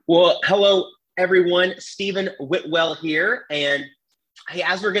Well, hello, everyone. Stephen Whitwell here. And hey,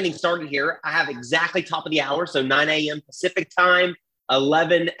 as we're getting started here, I have exactly top of the hour. So 9 a.m. Pacific time,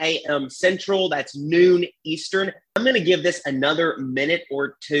 11 a.m. Central. That's noon Eastern. I'm going to give this another minute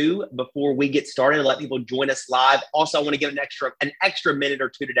or two before we get started and let people join us live. Also, I want to give an extra minute or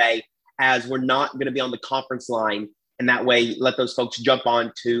two today as we're not going to be on the conference line. And that way, let those folks jump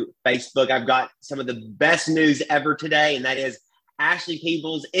on to Facebook. I've got some of the best news ever today, and that is Ashley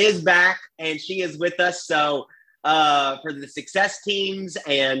Peebles is back and she is with us. So for the success teams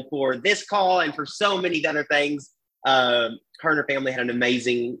and for this call and for so many other things, her and her family had an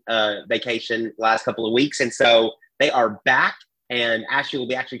amazing vacation last couple of weeks. And so they are back and Ashley will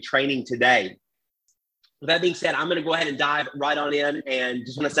be actually training today. With that being said, I'm going to go ahead and dive right on in and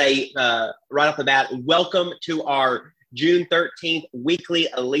just want to say right off the bat, welcome to our June 13th weekly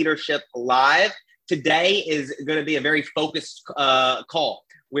Leadership Live. Today is going to be a very focused call.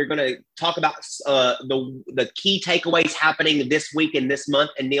 We're going to talk about the key takeaways happening this week and this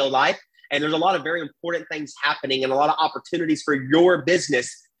month in Neo Life. And there's a lot of very important things happening and a lot of opportunities for your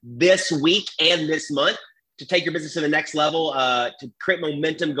business this week and this month to take your business to the next level, to create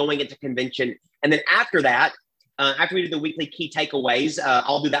momentum going into convention. And then after that, after we do the weekly key takeaways,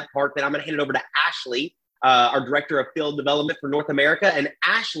 I'll do that part. Then I'm going to hand it over to Ashley, our Director of Field Development for North America. And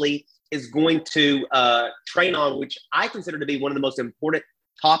Ashley is going to train on, which I consider to be one of the most important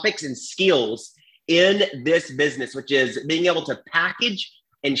topics and skills in this business, which is being able to package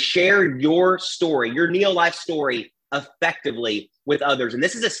and share your story, your Neo Life story effectively with others. And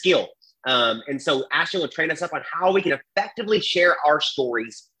this is a skill. And so Ashley will train us up on how we can effectively share our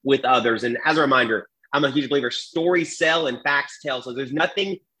stories with others. And as a reminder, I'm a huge believer, stories sell and facts tell. So there's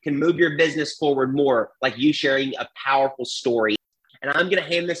nothing can move your business forward more like you sharing a powerful story. And I'm going to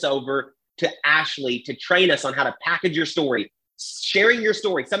hand this over to Ashley to train us on how to package your story, sharing your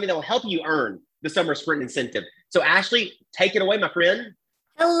story, something that will help you earn the Summer Sprint Incentive. So Ashley, take it away, my friend.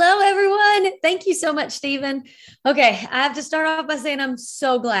 Hello, everyone. Thank you so much, Stephen. Okay, I have to start off by saying I'm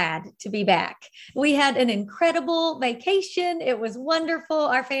so glad to be back. We had an incredible vacation. It was wonderful.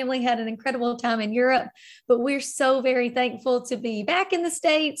 Our family had an incredible time in Europe, but we're so very thankful to be back in the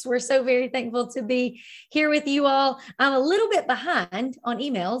States. We're so very thankful to be here with you all. I'm a little bit behind on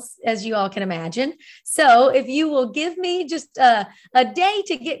emails, as you all can imagine. So if you will give me just a day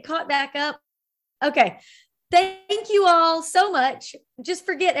to get caught back up. Okay. Thank you all so much. Just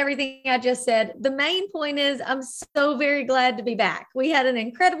forget everything I just said. The main point is I'm so very glad to be back. We had an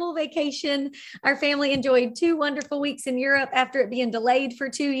incredible vacation. Our family enjoyed 2 wonderful weeks in Europe after it being delayed for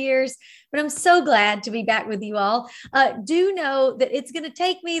 2 years. But I'm so glad to be back with you all. Do know that it's going to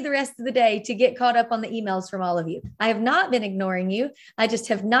take me the rest of the day to get caught up on the emails from all of you. I have not been ignoring you. I just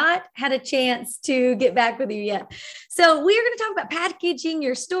have not had a chance to get back with you yet. So we're going to talk about packaging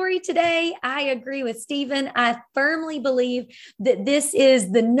your story today. I agree with Stephen. I firmly believe that this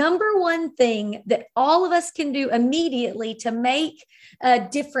is the number one thing that all of us can do immediately to make a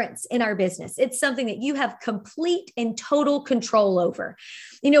difference in our business. It's something that you have complete and total control over.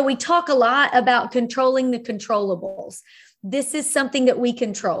 You know, we talk a lot about controlling the controllables. This is something that we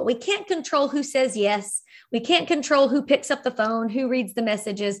control. We can't control who says yes. We can't control who picks up the phone, who reads the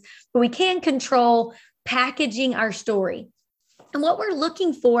messages, but we can control packaging our story. And what we're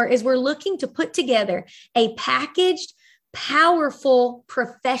looking for is we're looking to put together a packaged, powerful,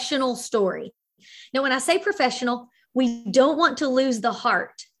 professional story. Now, when I say professional, we don't want to lose the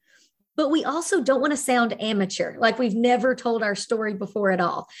heart, but we also don't want to sound amateur, like we've never told our story before at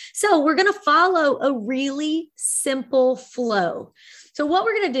all. So we're going to follow a really simple flow. So what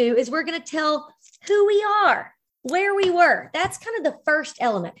we're going to do is we're going to tell who we are, where we were. That's kind of the first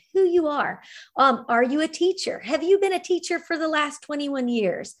element, who you are. Are you a teacher? Have you been a teacher for the last 21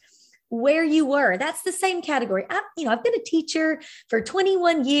 years? Where you were, that's the same category. I've been a teacher for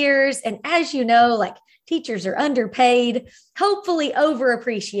 21 years. And as you know, like teachers are underpaid, hopefully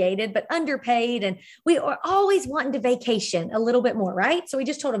overappreciated, but underpaid. And we are always wanting to vacation a little bit more, right? So we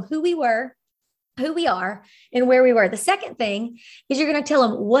just told them who we were, who we are, and where we were. The second thing is you're going to tell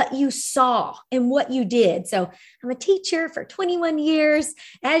them what you saw and what you did. So I'm a teacher for 21 years.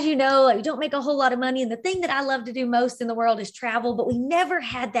 As you know, we don't make a whole lot of money. And the thing that I love to do most in the world is travel, but we never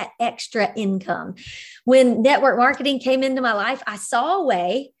had that extra income. When network marketing came into my life, I saw a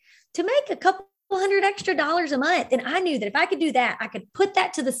way to make a couple $100 extra a month. And I knew that if I could do that, I could put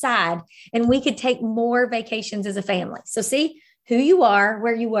that to the side and we could take more vacations as a family. So see who you are,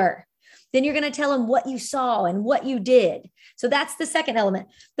 where you were. Then you're going to tell them what you saw and what you did. So that's the second element.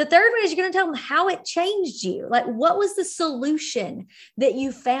 The third one is you're going to tell them how it changed you. Like, what was the solution that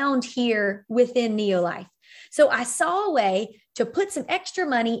you found here within Neolife? So I saw a way to put some extra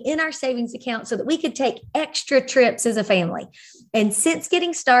money in our savings account so that we could take extra trips as a family. And since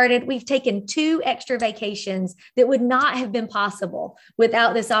getting started, we've taken 2 extra vacations that would not have been possible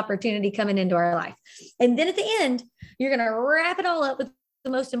without this opportunity coming into our life. And then at the end, you're going to wrap it all up with the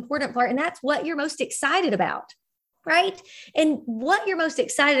most important part, and that's what you're most excited about, right? And what you're most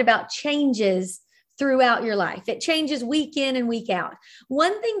excited about changes throughout your life. It changes week in and week out.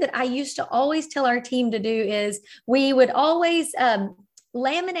 One thing that I used to always tell our team to do is we would always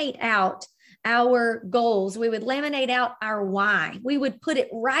laminate out our goals. We would laminate out our why. We would put it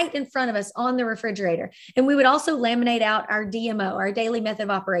right in front of us on the refrigerator. And we would also laminate out our DMO, our daily method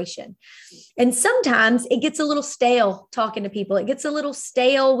of operation. And sometimes it gets a little stale talking to people. It gets a little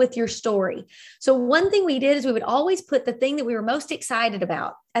stale with your story. So one thing we did is we would always put the thing that we were most excited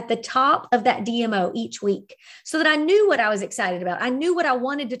about at the top of that DMO each week so that I knew what I was excited about. I knew what I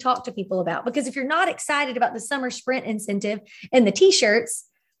wanted to talk to people about, because if you're not excited about the summer sprint incentive and the t-shirts,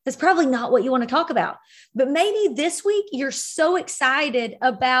 that's probably not what you want to talk about. But maybe this week you're so excited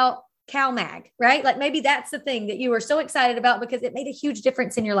about CalMag, right? Like maybe that's the thing that you are so excited about because it made a huge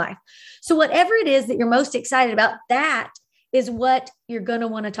difference in your life. So whatever it is that you're most excited about, that is what you're going to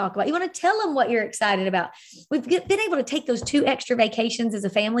want to talk about. You want to tell them what you're excited about. We've been able to take those 2 extra vacations as a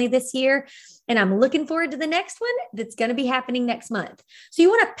family this year, and I'm looking forward to the next one that's going to be happening next month. So you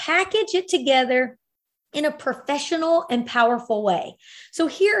want to package it together in a professional and powerful way. So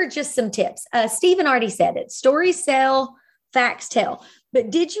here are just some tips. Stephen already said it. Stories sell, facts tell.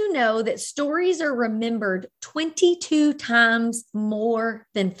 But did you know that stories are remembered 22 times more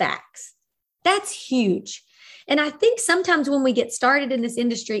than facts? That's huge. And I think sometimes when we get started in this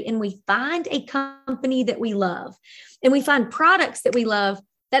industry and we find a company that we love and we find products that we love,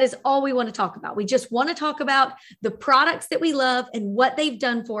 that is all we want to talk about. We just want to talk about the products that we love and what they've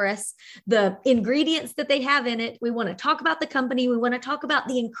done for us, the ingredients that they have in it. We want to talk about the company. We want to talk about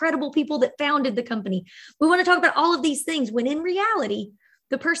the incredible people that founded the company. We want to talk about all of these things when in reality,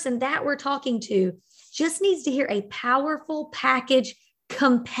 the person that we're talking to just needs to hear a powerful package,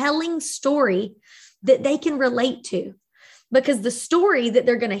 compelling story that they can relate to, because the story that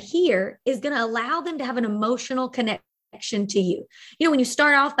they're going to hear is going to allow them to have an emotional connection to you. You know, when you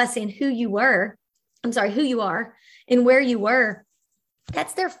start off by saying who you are and where you were,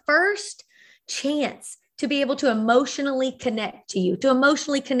 that's their first chance to be able to emotionally connect to you, to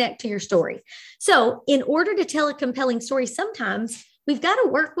emotionally connect to your story. So in order to tell a compelling story, sometimes we've got to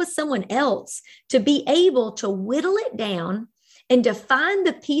work with someone else to be able to whittle it down and define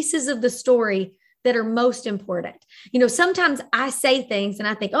the pieces of the story that are most important. You know, sometimes I say things and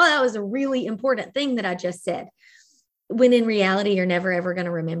I think, oh, that was a really important thing that I just said, when in reality, you're never, ever going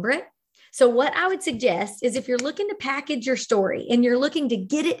to remember it. So what I would suggest is if you're looking to package your story and you're looking to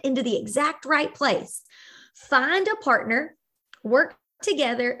get it into the exact right place, find a partner, work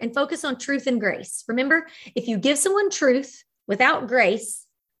together, and focus on truth and grace. Remember, if you give someone truth without grace,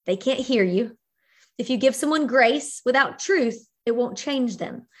 they can't hear you. If you give someone grace without truth, it won't change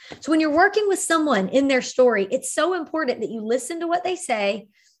them. So when you're working with someone in their story, it's so important that you listen to what they say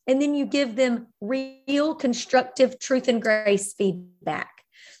and then you give them real constructive truth and grace feedback.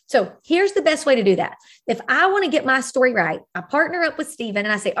 So here's the best way to do that. If I want to get my story right, I partner up with Stephen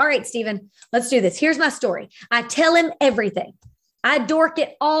and I say, all right, Stephen, let's do this. Here's my story. I tell him everything. I dork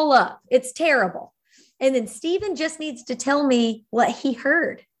it all up. It's terrible. And then Stephen just needs to tell me what he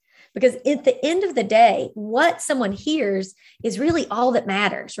heard. Because at the end of the day, what someone hears is really all that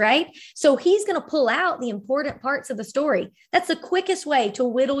matters, right? So he's going to pull out the important parts of the story. That's the quickest way to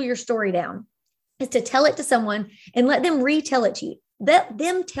whittle your story down, is to tell it to someone and let them retell it to you. Let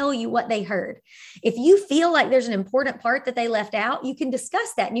them tell you what they heard. If you feel like there's an important part that they left out, you can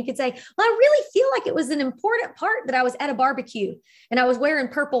discuss that. And you can say, well, I really feel like it was an important part that I was at a barbecue and I was wearing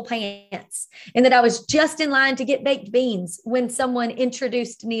purple pants and that I was just in line to get baked beans when someone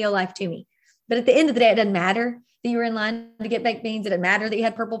introduced Neolife to me. But at the end of the day, it doesn't matter that you were in line to get baked beans. It doesn't matter that you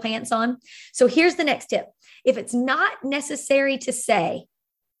had purple pants on. So here's the next tip. If it's not necessary to say,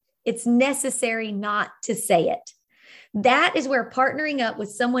 it's necessary not to say it. That is where partnering up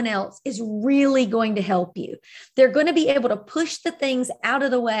with someone else is really going to help you. They're going to be able to push the things out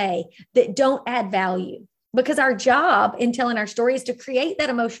of the way that don't add value, because our job in telling our story is to create that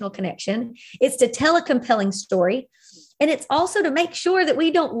emotional connection. It's to tell a compelling story. And it's also to make sure that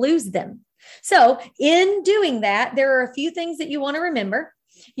we don't lose them. So in doing that, there are a few things that you want to remember.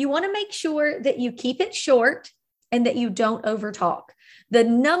 You want to make sure that you keep it short and that you don't overtalk. The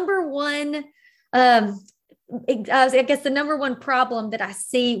number one, I guess the number one problem that I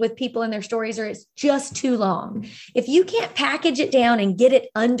see with people in their stories are it's just too long. If you can't package it down and get it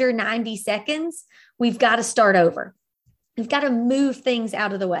under 90 seconds, we've got to start over. We've got to move things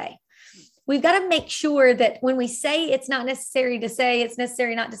out of the way. We've got to make sure that when we say it's not necessary to say, it's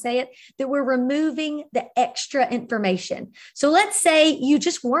necessary not to say it, that we're removing the extra information. So let's say you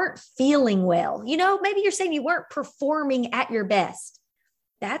just weren't feeling well. Maybe you're saying you weren't performing at your best.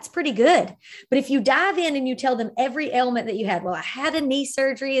 That's pretty good. But if you dive in and you tell them every ailment that you had, well, I had a knee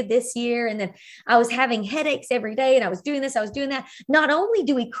surgery this year, and then I was having headaches every day, and I was doing this, I was doing that. Not only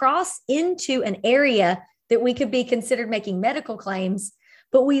do we cross into an area that we could be considered making medical claims,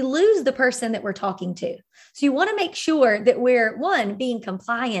 but we lose the person that we're talking to. So you want to make sure that we're, one, being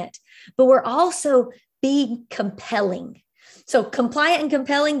compliant, but we're also being compelling. So compliant and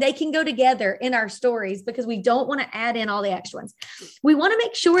compelling, they can go together in our stories because we don't want to add in all the extra ones. We want to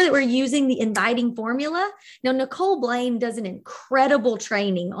make sure that we're using the inviting formula. Now, Nicole Blaine does an incredible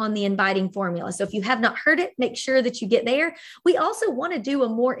training on the inviting formula. So if you have not heard it, make sure that you get there. We also want to do a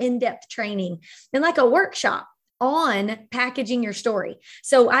more in-depth training and like a workshop on packaging your story.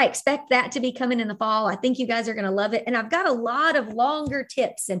 So I expect that to be coming in the fall. I think you guys are going to love it. And I've got a lot of longer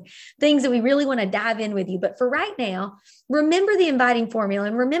tips and things that we really want to dive in with you. But for right now, remember the inviting formula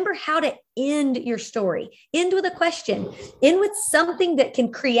and remember how to end your story. End with a question, end with something that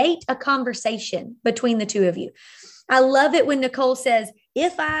can create a conversation between the two of you. I love it when Nicole says,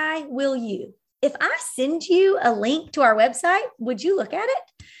 if I will you. If I send you a link to our website, would you look at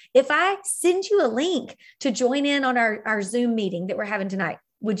it? If I send you a link to join in on our Zoom meeting that we're having tonight,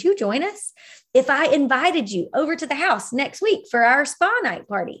 would you join us? If I invited you over to the house next week for our spa night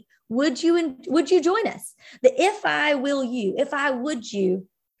party, would you join us? The if I will you, if I would you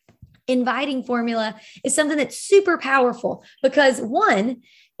inviting formula is something that's super powerful because one,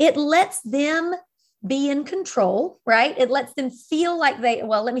 it lets them be in control, right? It lets them feel like it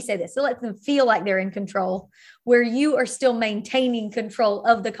lets them feel like they're in control where you are still maintaining control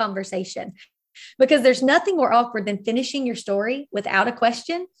of the conversation. Because there's nothing more awkward than finishing your story without a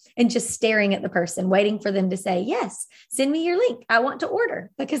question and just staring at the person, waiting for them to say, yes, send me your link. I want to order,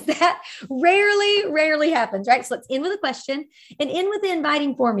 because that rarely happens, right? So let's end with a question and end with the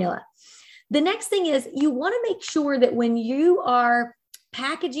inviting formula. The next thing is you want to make sure that when you are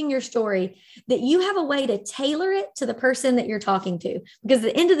packaging your story, that you have a way to tailor it to the person that you're talking to, because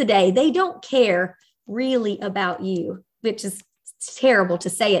at the end of the day, they don't care really about you, which is terrible to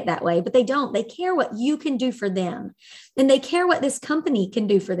say it that way, but they don't. They care what you can do for them. And they care what this company can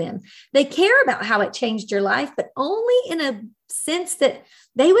do for them. They care about how it changed your life, but only in a sense that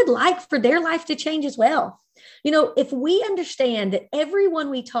they would like for their life to change as well. If we understand that everyone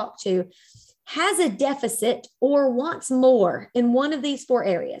we talk to has a deficit or wants more in one of these 4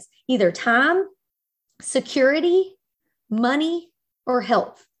 areas, either time, security, money, or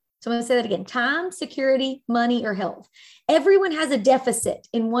health. So I'm going to say that again: time, security, money, or health. Everyone has a deficit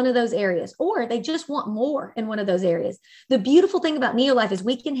in one of those areas, or they just want more in one of those areas. The beautiful thing about Neolife is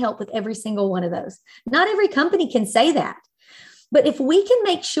we can help with every single one of those. Not every company can say that. But if we can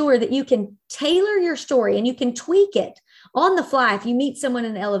make sure that you can tailor your story and you can tweak it on the fly, if you meet someone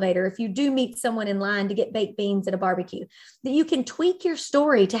in the elevator, if you do meet someone in line to get baked beans at a barbecue, that you can tweak your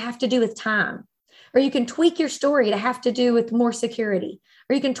story to have to do with time, or you can tweak your story to have to do with more security,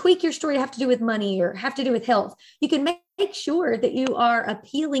 or you can tweak your story to have to do with money or have to do with health. You can make sure that you are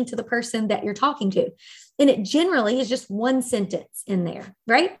appealing to the person that you're talking to. And it generally is just one sentence in there,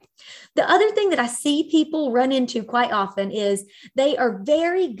 right? The other thing that I see people run into quite often is they are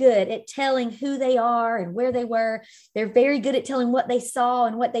very good at telling who they are and where they were. They're very good at telling what they saw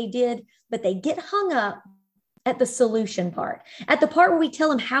and what they did, but they get hung up at the solution part, at the part where we tell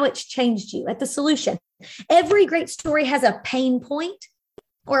them how it's changed you, at the solution. Every great story has a pain point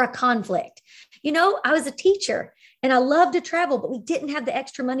or a conflict. I was a teacher and I love to travel, but we didn't have the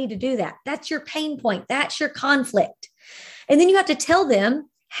extra money to do that. That's your pain point. That's your conflict. And then you have to tell them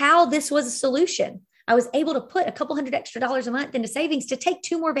how this was a solution. I was able to put a couple $100 extra a month into savings to take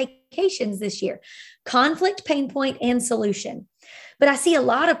 2 more vacations this year. Conflict, pain point, and solution. But I see a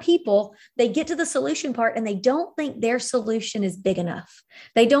lot of people, they get to the solution part and they don't think their solution is big enough.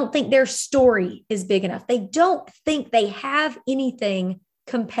 They don't think their story is big enough. They don't think they have anything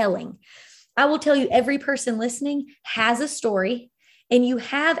compelling. I will tell you, every person listening has a story and you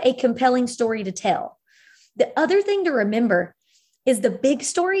have a compelling story to tell. The other thing to remember is the big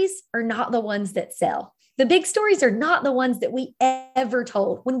stories are not the ones that sell. The big stories are not the ones that we ever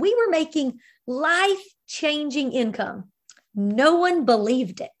told. When we were making life-changing income, no one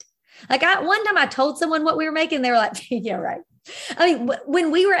believed it. One time I told someone what we were making, they were like, yeah, right.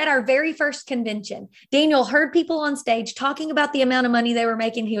 When we were at our very first convention, Daniel heard people on stage talking about the amount of money they were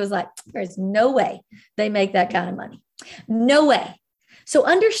making. He was like, there's no way they make that kind of money. No way. So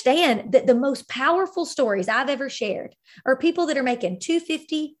understand that the most powerful stories I've ever shared are people that are making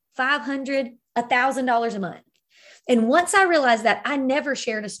 $250, $500, $1,000 a month. And once I realized that, I never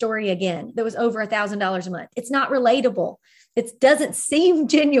shared a story again that was over $1,000 a month. It's not relatable. It doesn't seem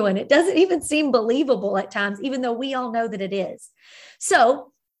genuine. It doesn't even seem believable at times, even though we all know that it is.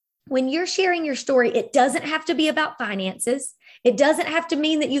 So when you're sharing your story, it doesn't have to be about finances. It doesn't have to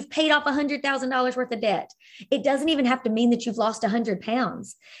mean that you've paid off $100,000 worth of debt. It doesn't even have to mean that you've lost 100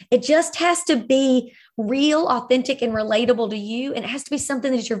 pounds. It just has to be real, authentic, and relatable to you. And it has to be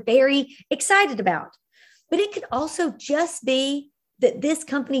something that you're very excited about. But it could also just be that this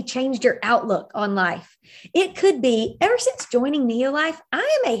company changed your outlook on life. It could be, ever since joining Neolife,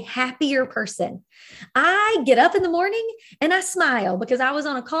 I am a happier person. I get up in the morning and I smile because I was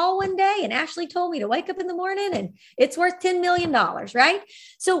on a call one day and Ashley told me to wake up in the morning and it's worth $10 million, right?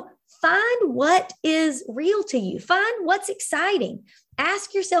 So find what is real to you. Find what's exciting.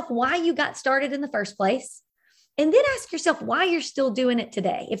 Ask yourself why you got started in the first place. And then ask yourself why you're still doing it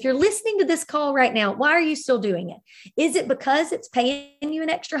today. If you're listening to this call right now, why are you still doing it? Is it because it's paying you an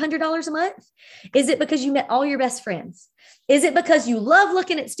extra $100 a month? Is it because you met all your best friends? Is it because you love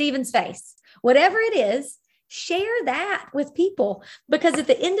looking at Stephen's face? Whatever it is, share that with people, because at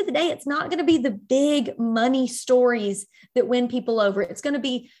the end of the day, it's not going to be the big money stories that win people over. It's going to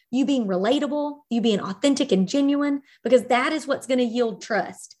be you being relatable, you being authentic and genuine, because that is what's going to yield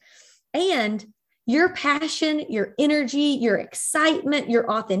trust. And your passion, your energy, your excitement,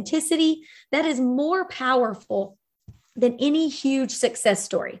 your authenticity, that is more powerful than any huge success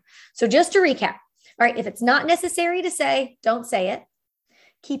story. So just to recap, all right, if it's not necessary to say, don't say it.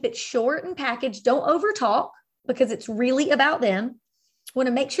 Keep it short and packaged. Don't overtalk because it's really about them. Want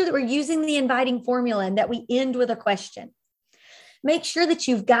to make sure that we're using the inviting formula and that we end with a question. Make sure that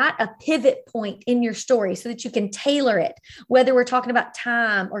you've got a pivot point in your story so that you can tailor it, whether we're talking about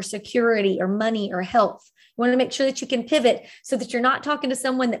time or security or money or health. You want to make sure that you can pivot so that you're not talking to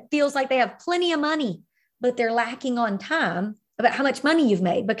someone that feels like they have plenty of money, but they're lacking on time about how much money you've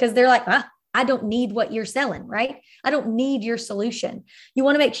made because they're like, I don't need what you're selling, right? I don't need your solution. You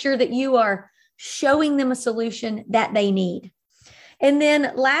want to make sure that you are showing them a solution that they need. And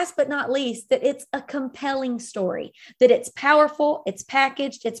then last but not least, that it's a compelling story, that it's powerful, it's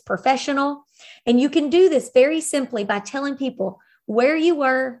packaged, it's professional. And you can do this very simply by telling people where you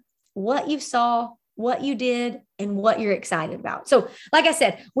were, what you saw, what you did, and what you're excited about. So like I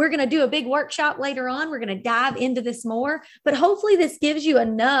said, we're going to do a big workshop later on. We're going to dive into this more, but hopefully this gives you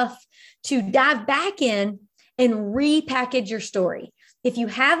enough to dive back in and repackage your story. If you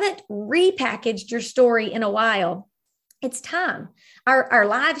haven't repackaged your story in a while, it's time. Our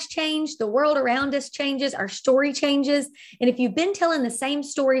lives change. The world around us changes. Our story changes. And if you've been telling the same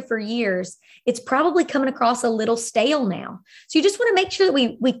story for years, it's probably coming across a little stale now. So you just want to make sure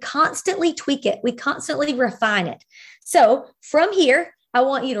that we constantly tweak it. We constantly refine it. So from here, I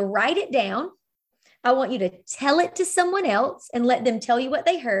want you to write it down. I want you to tell it to someone else and let them tell you what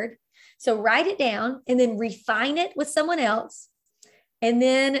they heard. So write it down and then refine it with someone else. And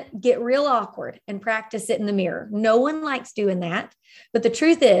then get real awkward and practice it in the mirror. No one likes doing that. But the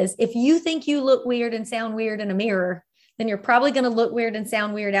truth is, if you think you look weird and sound weird in a mirror, then you're probably going to look weird and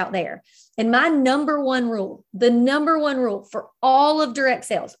sound weird out there. And my number one rule, the number one rule for all of direct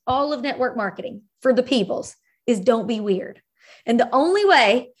sales, all of network marketing for the peoples is don't be weird. And the only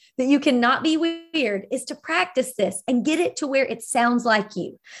way that you cannot be weird is to practice this and get it to where it sounds like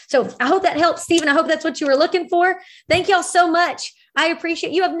you. So I hope that helps, Stephen. I hope that's what you were looking for. Thank y'all so much. I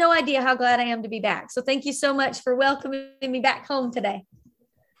appreciate, you have no idea how glad I am to be back. So thank you so much for welcoming me back home today.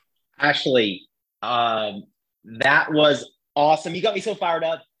 Ashley, that was awesome. You got me so fired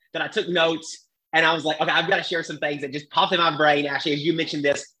up that I took notes and I was like, okay, I've got to share some things that just popped in my brain, Ashley, as you mentioned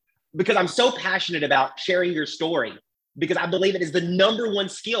this, because I'm so passionate about sharing your story, because I believe it is the number one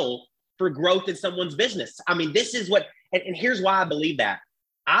skill for growth in someone's business. I mean, this is what, and here's why I believe that.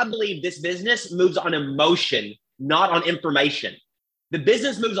 I believe this business moves on emotion, not on information. The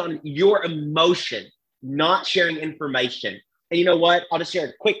business moves on your emotion, not sharing information. And you know what? I'll just share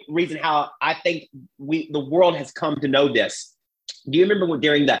a quick reason how I think the world has come to know this. Do you remember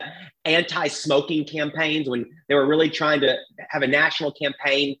during the anti-smoking campaigns when they were really trying to have a national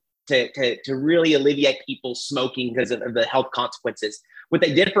campaign to really alleviate people smoking because of the health consequences? What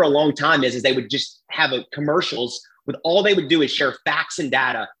they did for a long time is they would just have commercials with all they would do is share facts and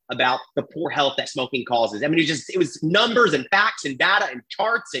data about the poor health that smoking causes. I mean, it was numbers and facts and data and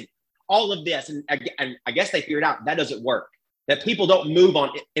charts and all of this. And I guess they figured out that doesn't work, that people don't move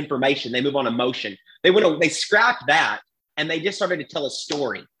on information. They move on emotion. They scrapped that and they just started to tell a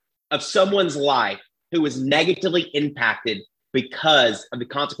story of someone's life who was negatively impacted because of the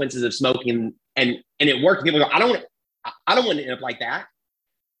consequences of smoking, and it worked. People go, I don't want to end up like that.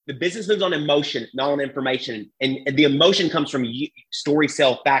 The business moves on emotion, not on information. And the emotion comes from you, story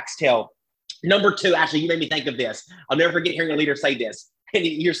sell, facts tell. Number two, actually, you made me think of this. I'll never forget hearing a leader say this. And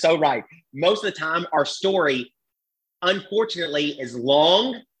you're so right. Most of the time, our story, unfortunately, is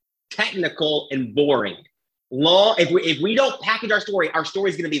long, technical, and boring. Long. If we don't package our story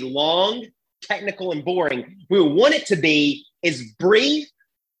is going to be long, technical, and boring. We want it to be is brief,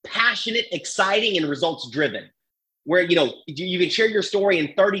 passionate, exciting, and results driven. Where you can share your story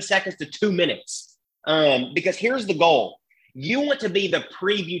in 30 seconds to 2 minutes. Because here's the goal. You want to be the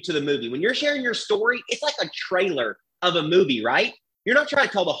preview to the movie. When you're sharing your story, it's like a trailer of a movie, right? You're not trying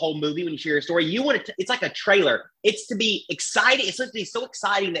to tell the whole movie when you share your story. You want it to, it's like a trailer. It's to be exciting. It's supposed to be so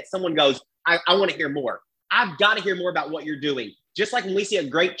exciting that someone goes, I want to hear more. I've got to hear more about what you're doing. Just like when we see a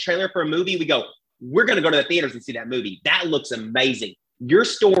great trailer for a movie, we go, we're going to go to the theaters and see that movie. That looks amazing. Your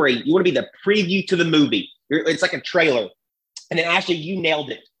story, you want to be the preview to the movie. It's like a trailer. And then actually you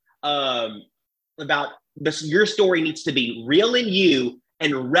nailed it about this. Your story needs to be real in you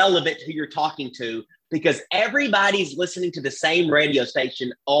and relevant to who you're talking to, because everybody's listening to the same radio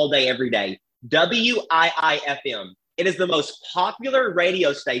station all day, every day. WIIFM. It is the most popular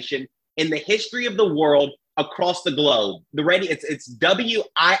radio station in the history of the world across the globe. The radio, it's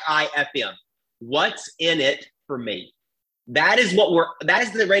WIIFM. What's in it for me? That is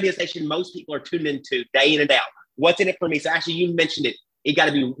the radio station most people are tuned into day in and out. What's in it for me? So actually you mentioned it.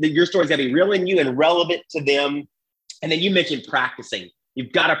 Your story's got to be real in you and relevant to them. And then you mentioned practicing.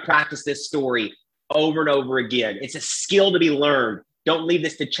 You've got to practice this story over and over again. It's a skill to be learned. Don't leave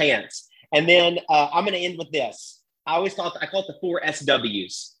this to chance. And then I'm going to end with this. I call it the 4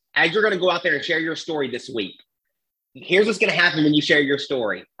 SWs. As you're going to go out there and share your story this week, here's what's going to happen when you share your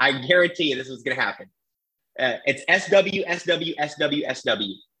story. I guarantee you this is going to happen. It's SW, SW, SW,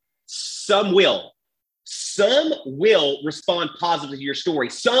 SW. Some will respond positively to your story.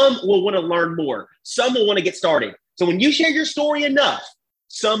 Some will want to learn more. Some will want to get started. So when you share your story enough,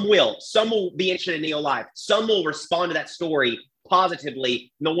 some will be interested in Neo-Life. Some will respond to that story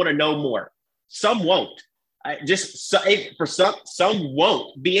positively and they'll want to know more. Some won't. For some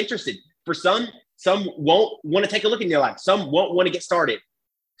won't be interested. For some won't want to take a look in your life. Some won't want to get started.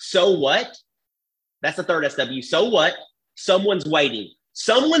 So what? That's the third SW. So what? Someone's waiting.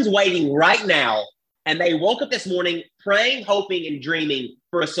 Someone's waiting right now, and they woke up this morning praying, hoping, and dreaming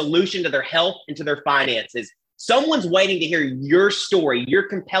for a solution to their health and to their finances. Someone's waiting to hear your story, your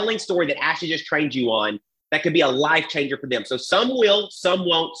compelling story that Ashley just trained you on, that could be a life changer for them. So some will, some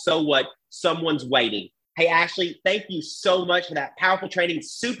won't. So what? Someone's waiting. Hey, Ashley, thank you so much for that powerful training.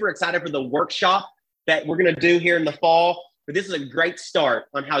 Super excited for the workshop that we're going to do here in the fall. But this is a great start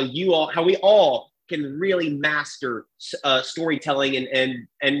on how we all can really master storytelling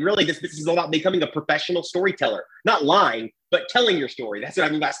and really this is all about becoming a professional storyteller, not lying, but telling your story. That's what I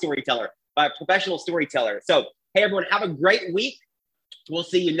mean by storyteller, by a professional storyteller. So, hey, everyone, have a great week. We'll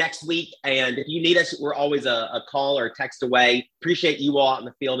see you next week. And if you need us, we're always a call or a text away. Appreciate you all out in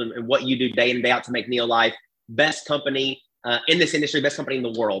the field and what you do day in and day out to make Neo-Life best company in this industry, best company in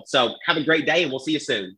the world. So have a great day and we'll see you soon.